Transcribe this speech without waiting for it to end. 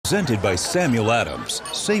Presented by Samuel Adams.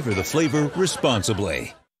 Savor the flavor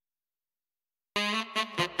responsibly.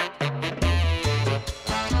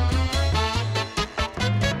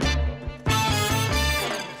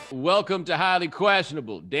 Welcome to Highly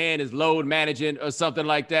Questionable. Dan is load managing or something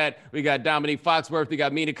like that. We got Dominique Foxworth. We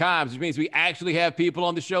got Mina Kimes, which means we actually have people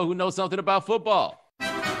on the show who know something about football.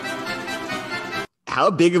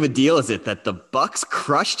 How big of a deal is it that the Bucs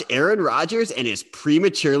crushed Aaron Rodgers and his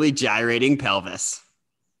prematurely gyrating pelvis?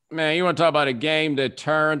 Man, you want to talk about a game that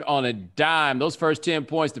turned on a dime. Those first 10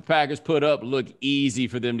 points the Packers put up looked easy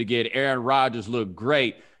for them to get. Aaron Rodgers looked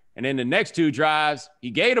great. And then the next two drives, he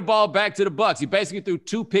gave the ball back to the Bucs. He basically threw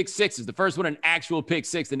 2 pick sixes. The first one, an actual pick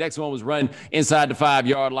six. The next one was run inside the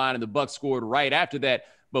 5-yard line, and the Bucs scored right after that.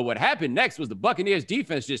 But what happened next was the Buccaneers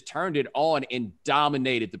defense just turned it on and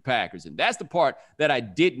dominated the Packers. And that's the part that I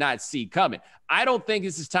did not see coming. I don't think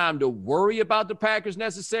this is time to worry about the Packers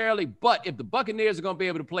necessarily, but if the Buccaneers are going to be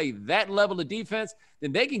able to play that level of defense,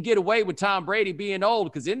 then they can get away with Tom Brady being old.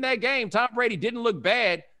 Because in that game, Tom Brady didn't look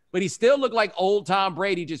bad, but he still looked like old Tom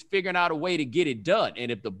Brady just figuring out a way to get it done. And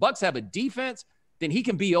if the Bucs have a defense, then he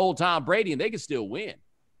can be old Tom Brady and they can still win.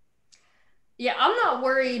 Yeah, I'm not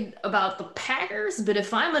worried about the Packers, but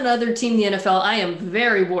if I'm another team in the NFL, I am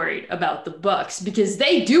very worried about the Bucs because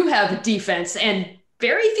they do have a defense, and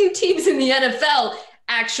very few teams in the NFL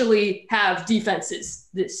actually have defenses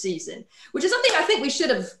this season, which is something I think we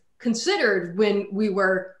should have considered when we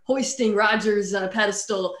were hoisting Rodgers on a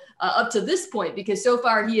pedestal up to this point, because so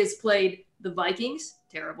far he has played the Vikings,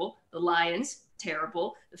 terrible, the Lions,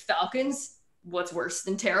 terrible, the Falcons, what's worse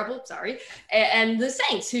than terrible, sorry, and the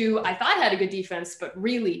Saints, who I thought had a good defense, but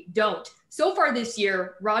really don't. So far this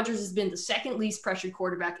year, Rodgers has been the second least pressured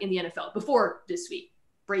quarterback in the NFL. Before this week,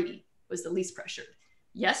 Brady was the least pressured.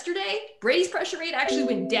 Yesterday, Brady's pressure rate actually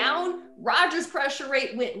went down. Rodgers' pressure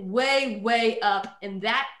rate went way, way up, and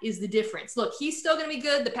that is the difference. Look, he's still going to be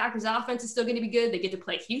good. The Packers' offense is still going to be good. They get to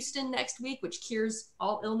play Houston next week, which cures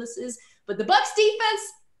all illnesses. But the Bucs' defense,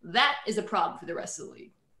 that is a problem for the rest of the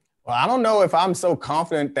league. Well, I don't know if I'm so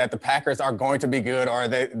confident that the Packers are going to be good or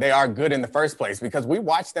they are good in the first place, because we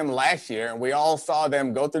watched them last year and we all saw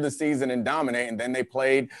them go through the season and dominate. And then they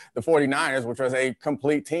played the 49ers, which was a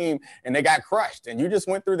complete team, and they got crushed. And you just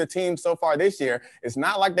went through the team so far this year. It's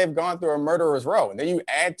not like they've gone through a murderer's row. And then you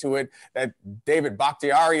add to it that David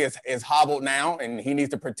Bakhtiari is hobbled now and he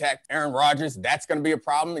needs to protect Aaron Rodgers. That's going to be a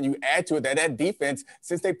problem. And you add to it that defense,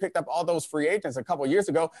 since they picked up all those free agents a couple of years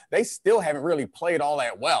ago, they still haven't really played all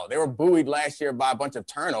that well. They were buoyed last year by a bunch of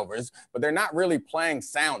turnovers, but they're not really playing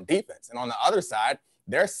sound defense. And on the other side,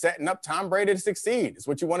 they're setting up Tom Brady to succeed. It's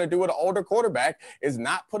what you want to do with an older quarterback, is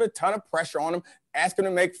not put a ton of pressure on him, ask him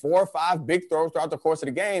to make 4 or 5 big throws throughout the course of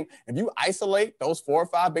the game. If you isolate those 4 or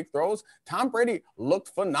 5 big throws, Tom Brady looked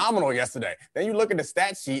phenomenal yesterday. Then you look at the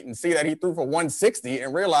stat sheet and see that he threw for 160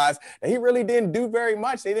 and realize that he really didn't do very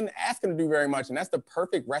much. They didn't ask him to do very much, and that's the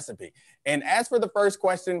perfect recipe. And as for the first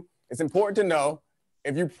question, it's important to know,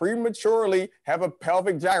 if you prematurely have a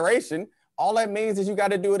pelvic gyration, all that means is you got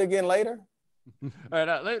to do it again later. All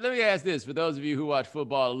right, let me ask this for those of you who watch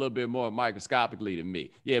football a little bit more microscopically than me.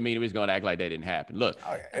 Yeah, I mean, we're going to act like that didn't happen. Look,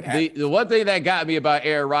 the one thing that got me about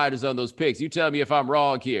Aaron Rodgers on those picks, you tell me if I'm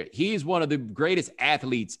wrong here, he's one of the greatest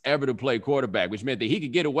athletes ever to play quarterback, which meant that he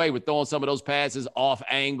could get away with throwing some of those passes off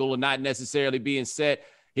angle and not necessarily being set.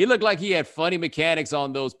 He looked like he had funny mechanics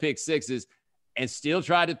on those pick sixes and still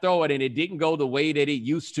tried to throw it, and it didn't go the way that it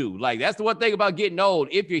used to. Like, that's the one thing about getting old.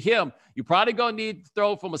 If you're him, you're probably going to need to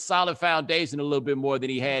throw from a solid foundation a little bit more than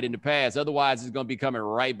he had in the past. Otherwise, it's going to be coming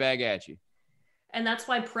right back at you. And that's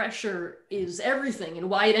why pressure is everything and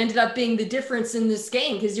why it ended up being the difference in this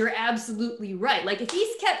game, because you're absolutely right. Like, if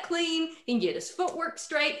he's kept clean, he can get his footwork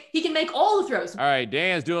straight, he can make all the throws. All right,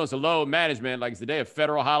 Dan's doing some load management like it's the day of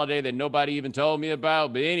federal holiday that nobody even told me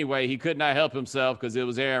about. But anyway, he could not help himself because it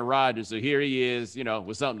was Aaron Rodgers. So here he is,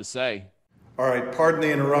 with something to say. All right, pardon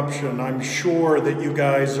the interruption. I'm sure that you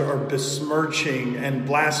guys are besmirching and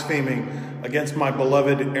blaspheming against my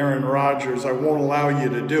beloved Aaron Rodgers. I won't allow you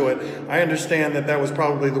to do it. I understand that was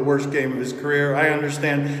probably the worst game of his career. I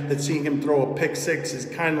understand that seeing him throw a pick six is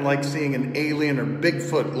kind of like seeing an alien or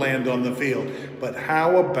Bigfoot land on the field. But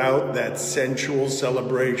how about that sensual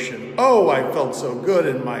celebration? Oh, I felt so good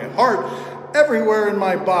in my heart. Everywhere in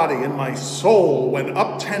my body, in my soul, went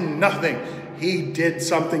up 10-0. He did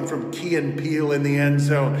something from Key and Peele in the end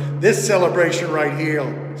zone. This celebration right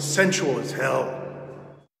here, sensual as hell.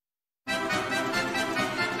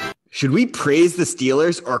 Should we praise the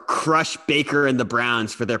Steelers or crush Baker and the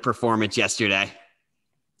Browns for their performance yesterday?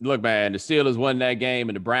 Look, man, the Steelers won that game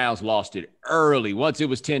and the Browns lost it early. Once it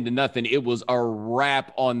was 10-0, it was a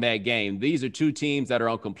wrap on that game. These are two teams that are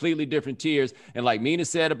on completely different tiers. And like Mina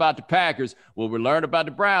said about the Packers, what we learned about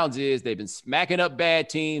the Browns is they've been smacking up bad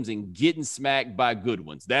teams and getting smacked by good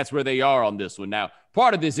ones. That's where they are on this one. Now,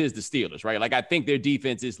 part of this is the Steelers, right? Like, I think their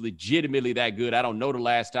defense is legitimately that good. I don't know the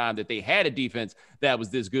last time that they had a defense that was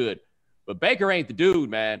this good. But Baker ain't the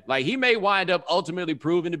dude, man. Like, he may wind up ultimately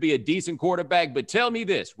proving to be a decent quarterback, but tell me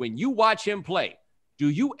this, when you watch him play, do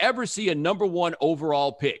you ever see a number one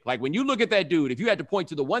overall pick? Like, when you look at that dude, if you had to point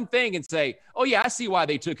to the one thing and say, oh, yeah, I see why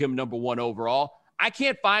they took him number one overall, I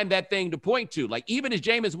can't find that thing to point to. Like, even as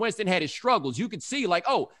Jameis Winston had his struggles, you could see, like,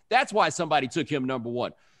 oh, that's why somebody took him number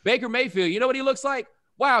one. Baker Mayfield, you know what he looks like?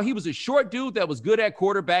 Wow, he was a short dude that was good at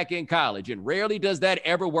quarterback in college, and rarely does that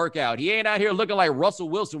ever work out. He ain't out here looking like Russell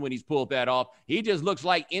Wilson when he's pulled that off. He just looks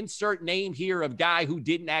like insert name here of guy who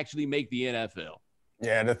didn't actually make the NFL.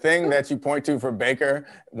 Yeah, the thing that you point to for Baker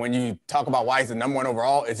when you talk about why he's the number one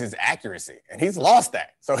overall is his accuracy. And he's lost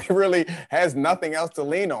that. So he really has nothing else to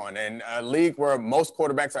lean on. In a league where most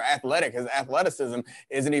quarterbacks are athletic, his athleticism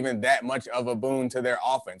isn't even that much of a boon to their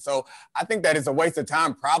offense. So I think that it's a waste of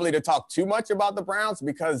time probably to talk too much about the Browns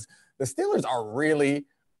because the Steelers are really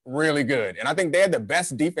good. And I think they had the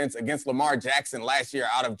best defense against Lamar Jackson last year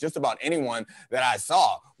out of just about anyone that I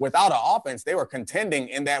saw. Without an offense, they were contending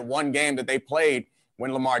in that one game that they played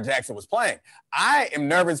when Lamar Jackson was playing. I am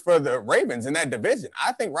nervous for the Ravens in that division.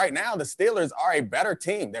 I think right now the Steelers are a better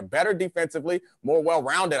team. They're better defensively, more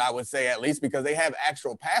well-rounded, I would say, at least because they have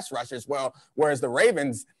actual pass rushers. Well, whereas the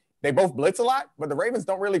Ravens, they both blitz a lot, but the Ravens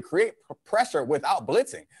don't really create pressure without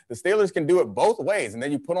blitzing. The Steelers can do it both ways. And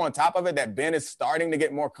then you put on top of it that Ben is starting to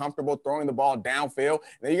get more comfortable throwing the ball downfield.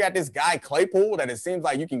 And then you got this guy Claypool that it seems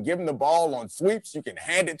like you can give him the ball on sweeps. You can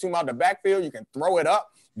hand it to him out the backfield. You can throw it up.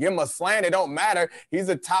 Give him a slant. It don't matter. He's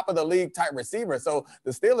a top of the league type receiver. So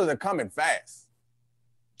the Steelers are coming fast.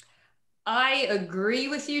 I agree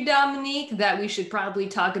with you, Dominique, that we should probably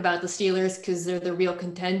talk about the Steelers because they're the real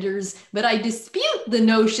contenders. But I dispute the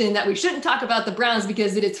notion that we shouldn't talk about the Browns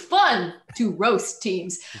because it is fun to roast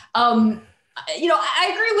teams. I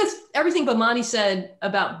agree with everything Bomani said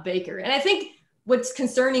about Baker. And I think what's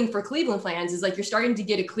concerning for Cleveland fans is like you're starting to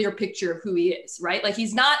get a clear picture of who he is, right? Like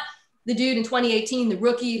he's not the dude in 2018, the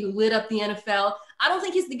rookie who lit up the NFL. I don't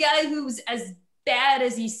think he's the guy who's as bad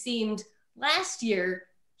as he seemed last year.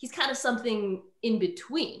 He's kind of something in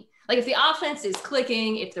between. Like if the offense is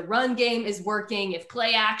clicking, if the run game is working, if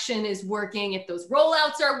play action is working, if those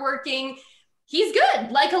rollouts are working, he's good.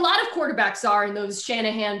 Like a lot of quarterbacks are in those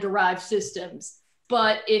Shanahan-derived systems.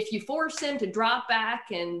 But if you force him to drop back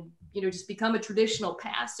and, just become a traditional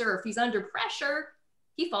passer, if he's under pressure,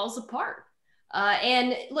 he falls apart.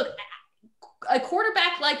 And look, a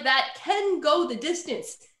quarterback like that can go the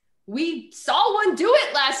distance. We saw one do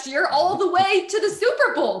it last year all the way to the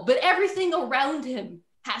Super Bowl, but everything around him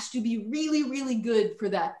has to be really, really good for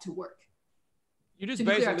that to work. You just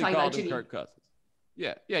basically called him Kirk Cousins.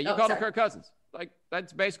 Yeah, you called him Kirk Cousins. Like,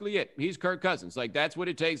 that's basically it. He's Kirk Cousins. Like, that's what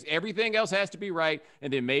it takes. Everything else has to be right,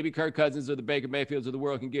 and then maybe Kirk Cousins or the Baker Mayfields of the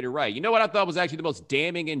world can get it right. You know what I thought was actually the most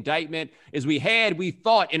damning indictment is we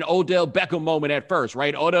thought an Odell Beckham moment at first,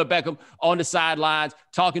 right? Odell Beckham on the sidelines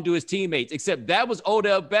talking to his teammates, except that was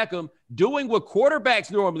Odell Beckham doing what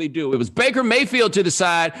quarterbacks normally do. It was Baker Mayfield to the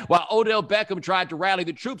side while Odell Beckham tried to rally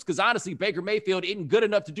the troops because honestly, Baker Mayfield isn't good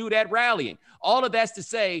enough to do that rallying. All of that's to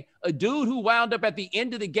say a dude who wound up at the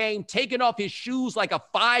end of the game taking off his shoes like a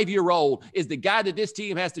 5-year-old is the guy that this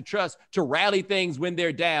team has to trust to rally things when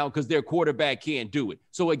they're down because their quarterback can't do it.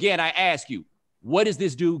 So again, I ask you, what is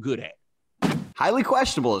this dude good at? Highly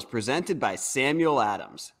Questionable is presented by Samuel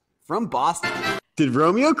Adams from Boston. Did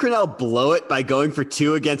Romeo Crennel blow it by going for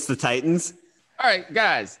 2 against the Titans? All right,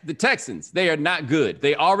 guys, the Texans, they are not good.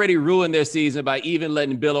 They already ruined their season by even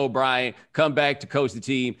letting Bill O'Brien come back to coach the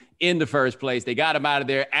team in the first place. They got him out of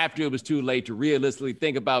there after it was too late to realistically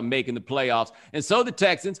think about making the playoffs. And so the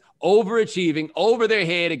Texans, overachieving over their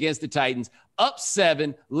head against the Titans, up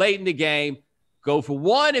 7 late in the game, go for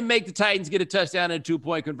 1 and make the Titans get a touchdown and a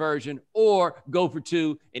 2-point conversion, or go for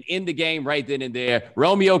 2 and end the game right then and there.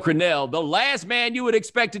 Romeo Crennel, the last man you would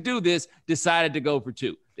expect to do this, decided to go for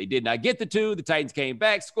 2. They did not get the 2. The Titans came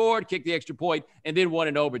back, scored, kicked the extra point, and then won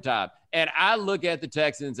in overtime. And I look at the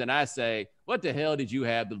Texans and I say, what the hell did you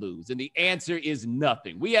have to lose? And the answer is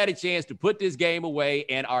nothing. We had a chance to put this game away,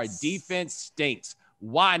 and our defense stinks.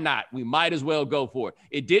 Why not? We might as well go for it.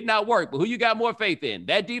 It did not work, but who you got more faith in?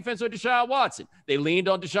 That defense or Deshaun Watson? They leaned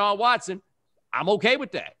on Deshaun Watson. I'm okay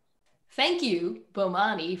with that. Thank you,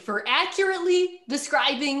 Bomani, for accurately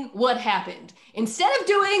describing what happened. Instead of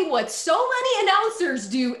doing what so many announcers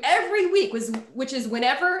do every week, which is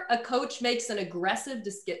whenever a coach makes an aggressive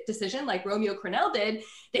decision like Romeo Crennel did,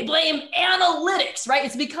 they blame analytics, right?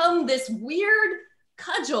 It's become this weird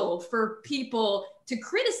cudgel for people to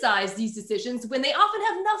criticize these decisions when they often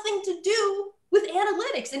have nothing to do with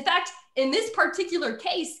analytics. In fact, in this particular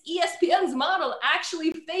case, ESPN's model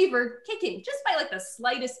actually favored kicking just by like the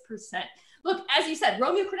slightest percent. Look, as you said,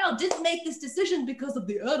 Romeo Crennel didn't make this decision because of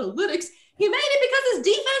the analytics. He made it because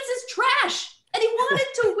his defense is trash and he wanted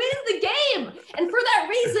to win the game. And for that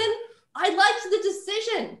reason, I liked the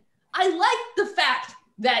decision. I liked the fact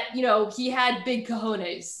that, he had big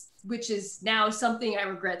cojones, which is now something I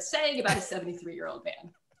regret saying about a 73-year-old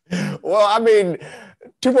man. Well, I mean,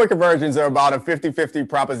 two-point conversions are about a 50-50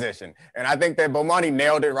 proposition. And I think that Bomani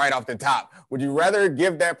nailed it right off the top. Would you rather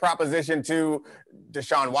give that proposition to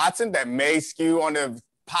Deshaun Watson that may skew on the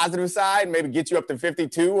positive side, maybe get you up to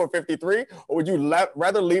 52 or 53? Or would you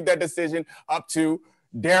rather leave that decision up to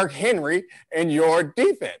Derrick Henry and your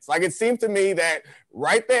defense? Like, it seems to me that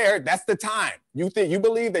right there, that's the time. You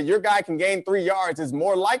believe that your guy can gain 3 yards is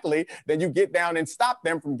more likely than you get down and stop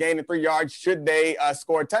them from gaining 3 yards should they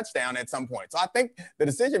score a touchdown at some point. So I think the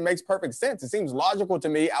decision makes perfect sense. It seems logical to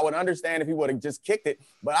me. I would understand if he would have just kicked it,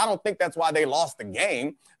 but I don't think that's why they lost the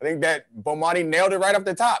game. I think that Bomani nailed it right off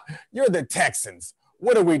the top. You're the Texans.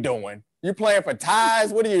 What are we doing? You're playing for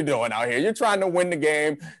ties? What are you doing out here? You're trying to win the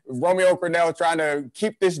game. Romeo Crennel trying to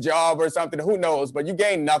keep this job or something. Who knows? But you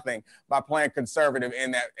gain nothing by playing conservative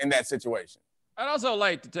in that situation. I'd also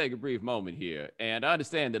like to take a brief moment here, and I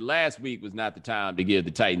understand that last week was not the time to give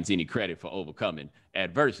the Titans any credit for overcoming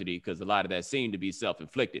adversity because a lot of that seemed to be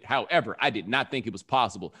self-inflicted. However, I did not think it was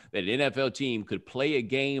possible that an NFL team could play a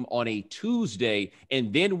game on a Tuesday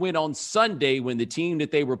and then win on Sunday when the team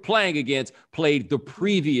that they were playing against played the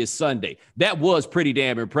previous Sunday. That was pretty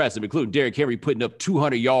damn impressive, including Derrick Henry putting up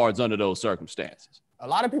 200 yards under those circumstances. A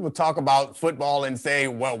lot of people talk about football and say,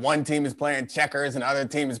 well, one team is playing checkers and other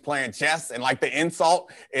team is playing chess. And like the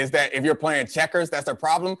insult is that if you're playing checkers, that's a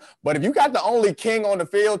problem. But if you got the only king on the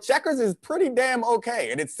field, checkers is pretty damn okay.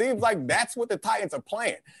 And it seems like that's what the Titans are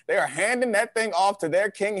playing. They are handing that thing off to their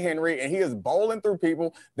King Henry, and he is bowling through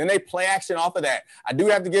people. Then they play action off of that. I do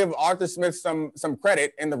have to give Arthur Smith some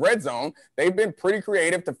credit in the red zone. They've been pretty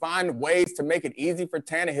creative to find ways to make it easy for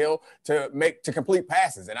Tannehill to complete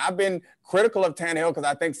passes. And I've been critical of Tannehill because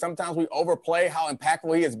I think sometimes we overplay how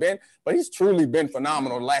impactful he has been, but he's truly been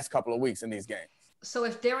phenomenal the last couple of weeks in these games. So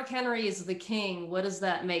if Derrick Henry is the king, what does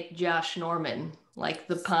that make Josh Norman? Like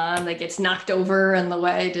the pawn that gets knocked over on the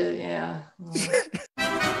way to, yeah.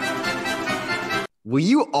 Will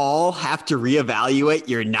you all have to reevaluate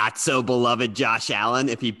your not so beloved Josh Allen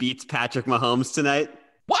if he beats Patrick Mahomes tonight?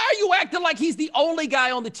 Why are you acting like he's the only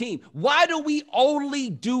guy on the team? Why do we only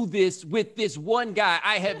do this with this one guy?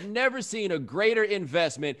 I have never seen a greater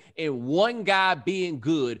investment in one guy being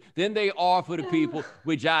good than they are for the people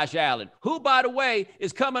with Josh Allen, who, by the way,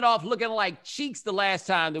 is coming off looking like cheeks the last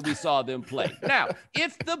time that we saw them play. Now,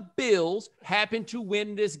 if the Bills happen to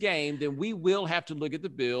win this game, then we will have to look at the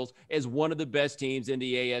Bills as one of the best teams in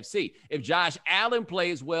the AFC. If Josh Allen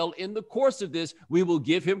plays well in the course of this, we will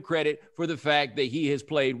give him credit for the fact that he has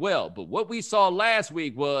played well. But what we saw last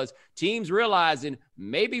week was teams realizing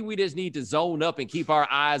maybe we just need to zone up and keep our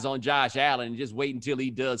eyes on Josh Allen and just wait until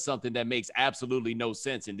he does something that makes absolutely no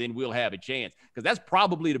sense, and then we'll have a chance, because that's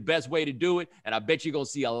probably the best way to do it. And I bet you're going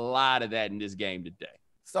to see a lot of that in this game today.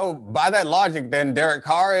 So by that logic, then Derek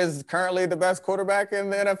Carr is currently the best quarterback in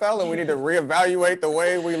the NFL, and we need to reevaluate the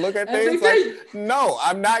way we look at things. Like, no,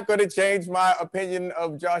 I'm not going to change my opinion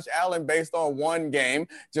of Josh Allen based on one game,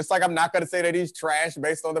 just like I'm not going to say that he's trash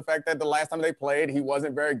based on the fact that the last time they played, he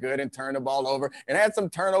wasn't very good and turned the ball over and had some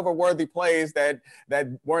turnover-worthy plays that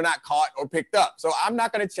were not caught or picked up. So I'm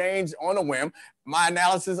not going to change on a whim. My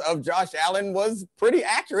analysis of Josh Allen was pretty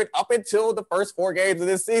accurate up until the first 4 games of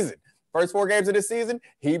this season. First 4 games of the season,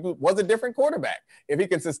 he was a different quarterback. If he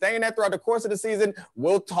can sustain that throughout the course of the season,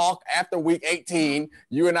 we'll talk after week 18.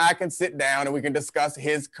 You and I can sit down and we can discuss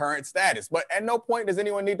his current status. But at no point does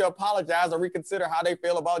anyone need to apologize or reconsider how they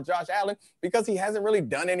feel about Josh Allen, because he hasn't really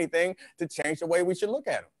done anything to change the way we should look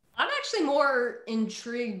at him. I'm actually more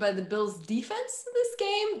intrigued by the Bills' defense in this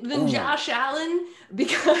game than Josh Allen,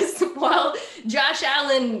 because while Josh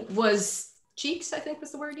Allen was cheeks, I think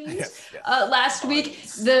was the word you used, yes. Last week,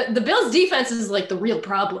 the Bills' defense is like the real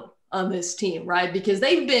problem on this team, right? Because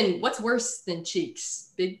they've been, what's worse than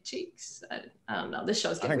cheeks? Big cheeks? I don't know. This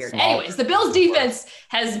show's getting weird. Anyways, the Bills' defense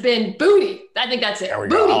has been booty. I think that's it. There we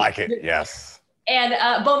booty. go. I like it. Yes. And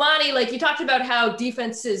Bomani, like you talked about how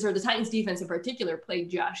defenses, or the Titans defense in particular, played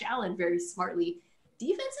Josh Allen very smartly.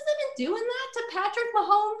 Defenses have been doing that to Patrick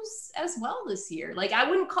Mahomes as well this year. Like, I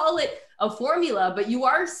wouldn't call it a formula, but you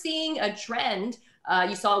are seeing a trend.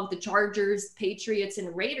 You saw with the Chargers, Patriots,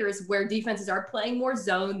 and Raiders, where defenses are playing more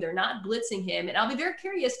zone. They're not blitzing him. And I'll be very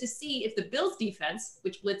curious to see if the Bills defense,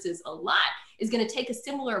 which blitzes a lot, is going to take a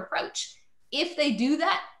similar approach. If they do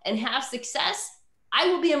that and have success, I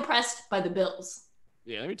will be impressed by the Bills.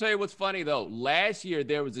 Yeah, let me tell you what's funny, though. Last year,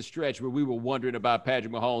 there was a stretch where we were wondering about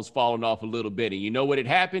Patrick Mahomes falling off a little bit. And you know what had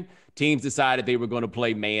happened? Teams decided they were going to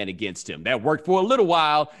play man against him. That worked for a little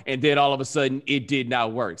while, and then all of a sudden, it did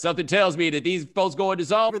not work. Something tells me that these folks go into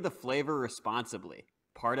zone. The flavor responsibly.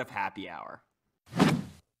 Part of Happy Hour.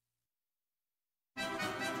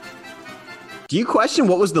 Do you question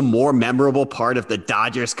what was the more memorable part of the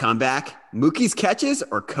Dodgers comeback? Mookie's catches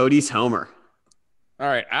or Cody's homer? All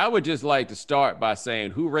right, I would just like to start by saying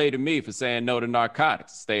hooray to me for saying no to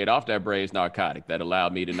narcotics. Stayed off that Braves narcotic. That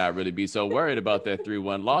allowed me to not really be so worried about that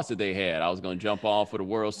 3-1 loss that they had. I was going to jump on for the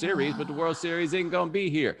World Series, but the World Series isn't going to be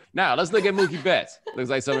here. Now, let's look at Mookie Betts. Looks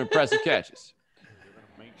like some impressive catches.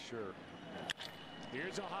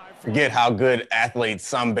 Forget how good athletes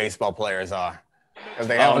some baseball players are.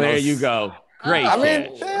 There you go. Great catch.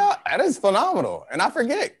 mean, that is phenomenal. And I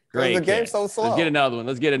forget. Great the game's so slow. Let's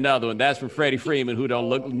get another one. That's from Freddie Freeman, who don't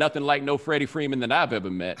look nothing like no Freddie Freeman that I've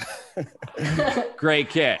ever met. Great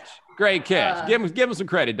catch. Give him some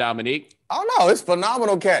credit, Dominique. Oh, no, it's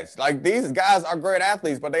phenomenal catch. Like, these guys are great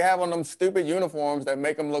athletes, but they have on them stupid uniforms that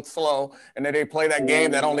make them look slow, and then they play that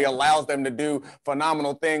game that only allows them to do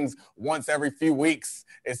phenomenal things once every few weeks.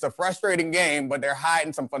 It's a frustrating game, but they're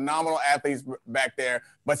hiding some phenomenal athletes back there.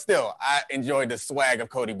 But still, I enjoyed the swag of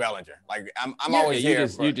Cody Bellinger. Like, I'm always here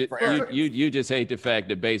you just hate the fact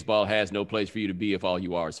that baseball has no place for you to be if all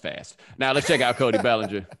you are is fast. Now, let's check out Cody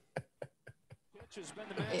Bellinger.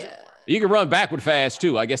 Yeah. You can run backward fast,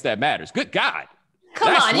 too. I guess that matters. Good God.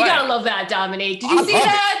 Come on, you got to love that, Dominique. Did you see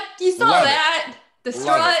that? You saw that? The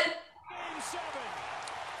strut?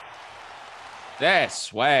 That's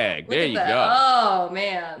swag. There you go. Oh,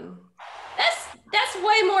 man. That's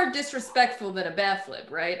way more disrespectful than a bat flip,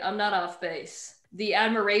 right? I'm not off base. The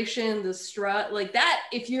admiration, the strut, like that,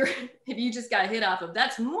 if you just got hit off of,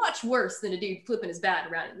 that's much worse than a dude flipping his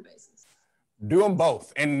bat around in the bases. Do them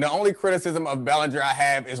both. And the only criticism of Bellinger I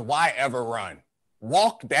have is why ever run?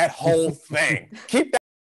 Walk that whole thing. Keep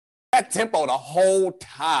that tempo the whole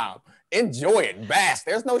time. Enjoy it. Bask.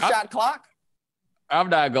 There's no shot clock. I'm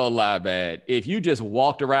not going to lie, man. If you just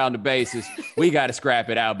walked around the bases, we got to scrap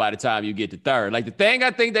it out by the time you get to third. Like, the thing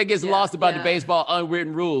I think that gets lost about the baseball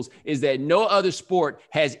unwritten rules is that no other sport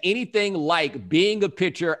has anything like being a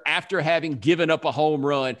pitcher after having given up a home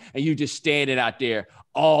run and you just standing out there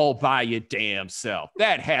all by your damn self.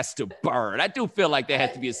 That has to burn. I do feel like there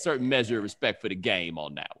has to be a certain measure of respect for the game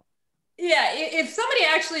on that one. Yeah, if somebody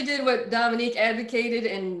actually did what Dominique advocated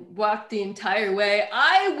and walked the entire way,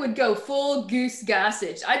 I would go full Goose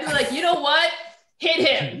Gossage. I'd be like, you know what? Hit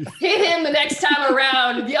him the next time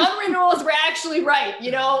around. The unwritten rules were actually right,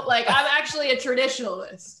 you know? Like, I'm actually a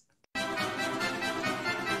traditionalist.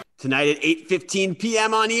 Tonight at 8:15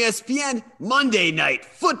 p.m. on ESPN, Monday Night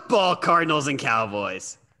Football, Cardinals and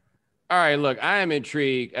Cowboys. All right, look, I am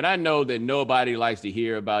intrigued, and I know that nobody likes to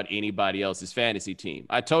hear about anybody else's fantasy team.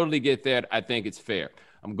 I totally get that. I think it's fair.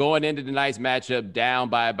 I'm going into tonight's matchup down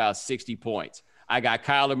by about 60 points. I got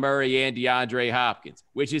Kyler Murray and DeAndre Hopkins,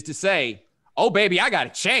 which is to say, oh, baby, I got a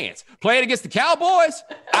chance. Playing against the Cowboys,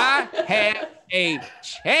 I have a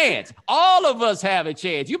chance. All of us have a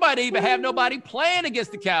chance. You might even have nobody playing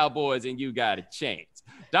against the Cowboys, and you got a chance.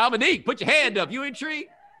 Dominique, put your hand up. You intrigued?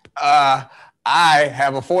 I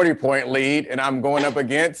have a 40-point lead, and I'm going up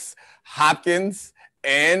against Hopkins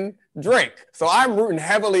and Drake. So I'm rooting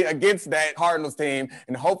heavily against that Cardinals team,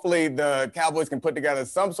 and hopefully the Cowboys can put together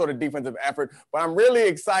some sort of defensive effort. But I'm really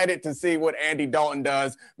excited to see what Andy Dalton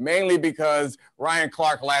does, mainly because Ryan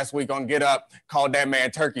Clark last week on Get Up called that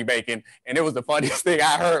man turkey bacon, and it was the funniest thing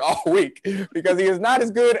I heard all week because he is not as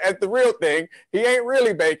good as the real thing. He ain't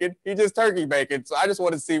really bacon. He just turkey bacon. So I just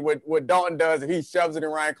want to see what Dalton does if he shoves it in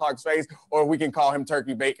Ryan Clark's face, or if we can call him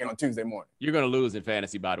turkey bacon on Tuesday morning. You're going to lose in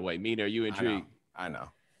fantasy, by the way. Mina, are you intrigued? I know.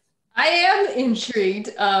 I am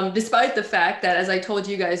intrigued, despite the fact that, as I told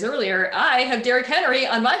you guys earlier, I have Derrick Henry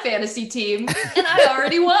on my fantasy team, and I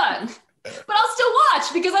already won. But I'll still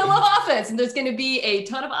watch because I love offense, and there's going to be a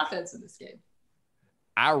ton of offense in this game.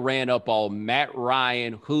 I ran up on Matt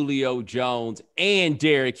Ryan, Julio Jones, and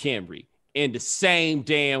Derrick Henry in the same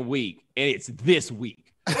damn week, and it's this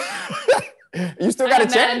week. You still got a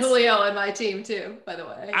chance. Matt and Julio on my team too, by the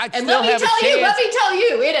way. And let me tell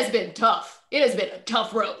you, it has been tough. It has been a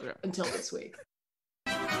tough road until this week.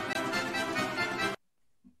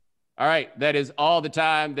 All right, that is all the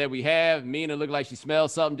time that we have. Mina looked like she smelled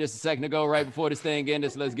something just a second ago right before this thing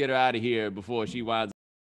ended, so let's get her out of here before she winds up